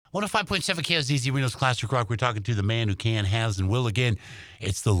105.7 KZZ Reno's Classic Rock. We're talking to the man who can, has, and will again.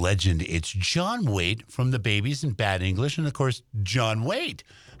 It's the legend. It's John Waite from the Babies in Bad English, and of course, John Waite.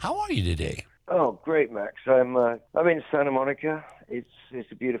 How are you today? Oh, great, Max. I'm in Santa Monica. It's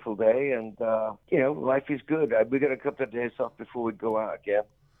a beautiful day, and life is good. We got a couple of days off before we go out again.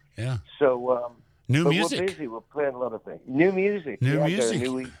 Yeah. So New but music. We're busy. We're playing a lot of things. New music. New I music. got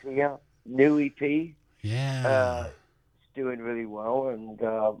a new EP out. New EP. Yeah. It's doing really well,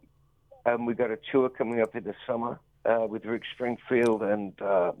 and we got a tour coming up in the summer with Rick Springfield and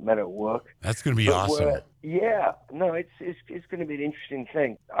Men at Work. That's going to be awesome. It's going to be an interesting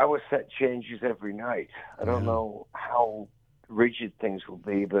thing. Our set changes every night. I don't know how rigid things will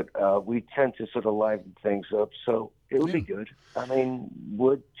be, but we tend to sort of liven things up, so it'll be good. I mean,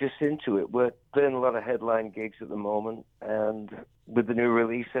 we're just into it. We're playing a lot of headline gigs at the moment, and with the new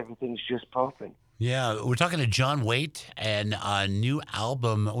release, everything's just popping. Yeah, we're talking to John Waite, and a new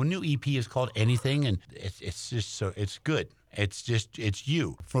album, a new EP is called Anything, and it's just so, it's good. It's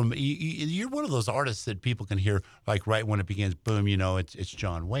you. You're one of those artists that people can hear, like right when it begins, boom, it's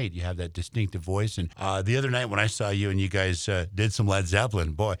John Waite. You have that distinctive voice. And the other night when I saw you and you guys did some Led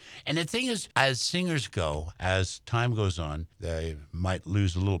Zeppelin, boy. And the thing is, as singers go, as time goes on, they might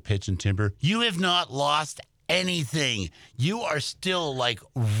lose a little pitch and timbre. You have not lost anything. You are still like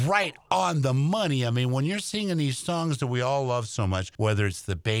right on the money. I mean, when you're singing these songs that we all love so much, whether it's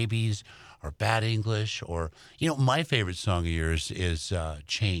the Babies or Bad English, or my favorite song of yours is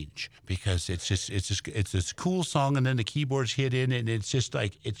Change, because it's this cool song, and then the keyboards hit in, and it's just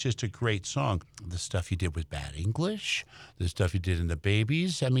a great song. The stuff you did with Bad English, the stuff you did in the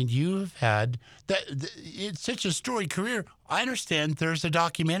Babies. I mean, you've had that. It's such a storied career. I understand there's a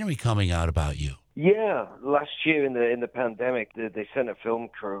documentary coming out about you. Yeah, last year in the pandemic, they sent a film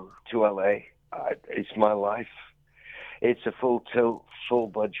crew to LA. It's my life. It's a full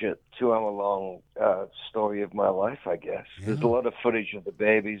budget, 2-hour-long story of my life, I guess. Yeah. There's a lot of footage of the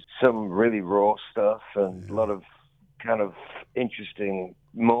Babies, some really raw stuff, and a lot of kind of interesting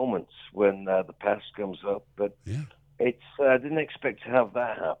moments when the past comes up. But I didn't expect to have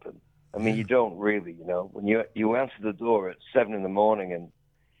that happen. I mean, you don't really, when you answer the door at 7 a.m. and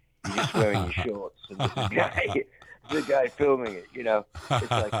you're just wearing your shorts, and there's the guy filming it,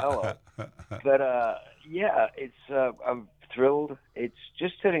 it's like, hello. But I'm thrilled. It's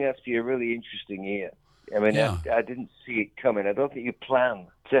just turning out to be a really interesting year. I mean, I didn't see it coming. I don't think you plan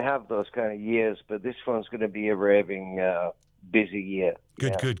to have those kind of years, but this one's going to be a raving busy year.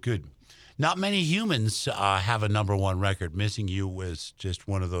 Good. Not many humans have a number one record. Missing You was just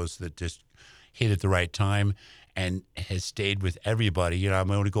one of those that just hit at the right time and has stayed with everybody. I'm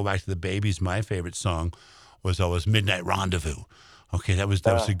going to go back to the Babies. My favorite song was always Midnight Rendezvous. Okay, that was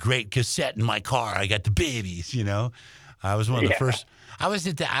a great cassette in my car. I got the Babies, I was one of the first. There was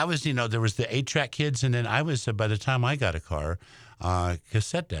the 8-track kids, and then I was, by the time I got a car,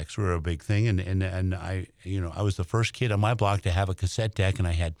 cassette decks were a big thing, and I was the first kid on my block to have a cassette deck, and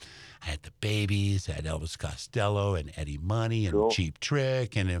I had the Babies, I had Elvis Costello and Eddie Money and Cheap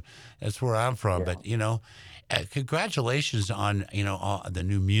Trick, and that's where I'm from. Yeah. But congratulations on all the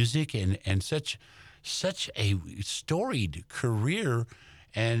new music and such a storied career,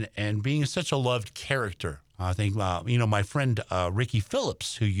 and being such a loved character. I think, my friend Ricky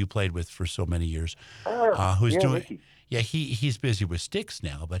Phillips, who you played with for so many years, who's doing. Ricky. Yeah, he's busy with Styx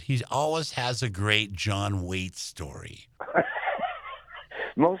now, but he always has a great John Waite story.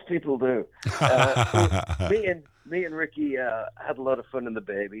 Most people do. Me and Ricky had a lot of fun in the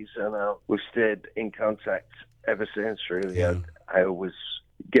Babies, and we've stayed in contact ever since. Really, yeah. I always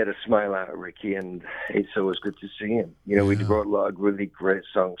get a smile out of Ricky, and it's always good to see him. We wrote a lot of really great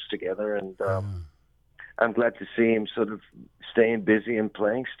songs together, and I'm glad to see him sort of staying busy and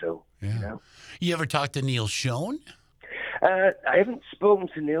playing still. Yeah. You ever talk to Neil Schon? I haven't spoken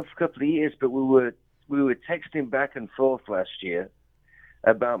to Neil for a couple of years, but we were texting back and forth last year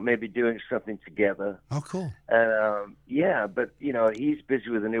about maybe doing something together. Oh, cool. And but he's busy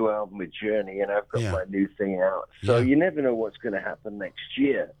with a new album with Journey, and I've got my new thing out. So you never know what's going to happen next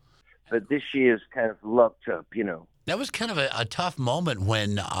year. But this year's kind of locked up, That was kind of a tough moment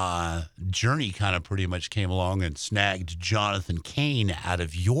when Journey kind of pretty much came along and snagged Jonathan Cain out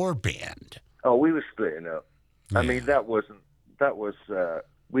of your band. Oh, we were splitting up. Yeah. I mean,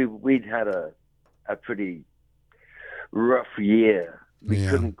 we'd had a pretty rough year. We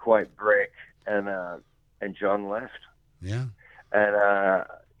couldn't quite break, and John left. Yeah. And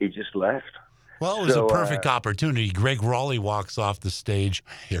he just left. Well, it was a perfect opportunity. Greg Raleigh walks off the stage.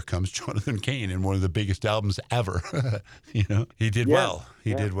 Here comes Jonathan Cain in one of the biggest albums ever. He did well.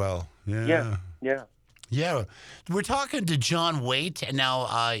 He did well. Yeah. Yeah. Yeah, we're talking to John Waite, and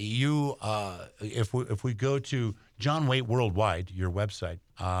now if we go to John Waite Worldwide, your website,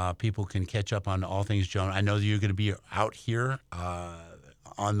 people can catch up on all things John. I know that you're going to be out here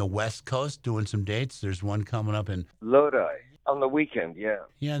on the West Coast doing some dates. There's one coming up in Lodi on the weekend, yeah.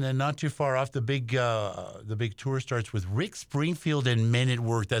 yeah, and then not too far off, the big tour starts with Rick Springfield and Men at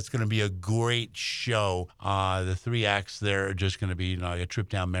Work. That's going to be a great show. The three acts there are just going to be a trip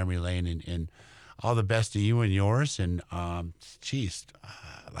down memory lane, and all the best to you and yours. And geez,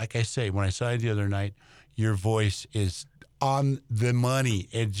 like I say, when I saw you the other night, your voice is on the money.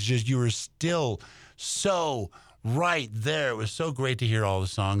 It's just you were still so right there. It was so great to hear all the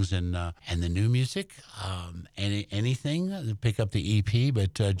songs and the new music. Anything to pick up the EP,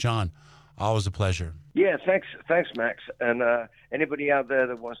 but John, always a pleasure. Yeah, thanks, Max. And anybody out there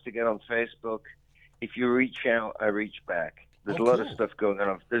that wants to get on Facebook, if you reach out, I reach back. There's a lot of stuff going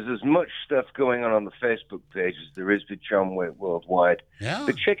on. There's as much stuff going on the Facebook page as there is with John Waite Worldwide. Yeah.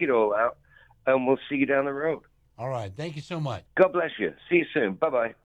 But check it all out, and we'll see you down the road. All right. Thank you so much. God bless you. See you soon. Bye-bye.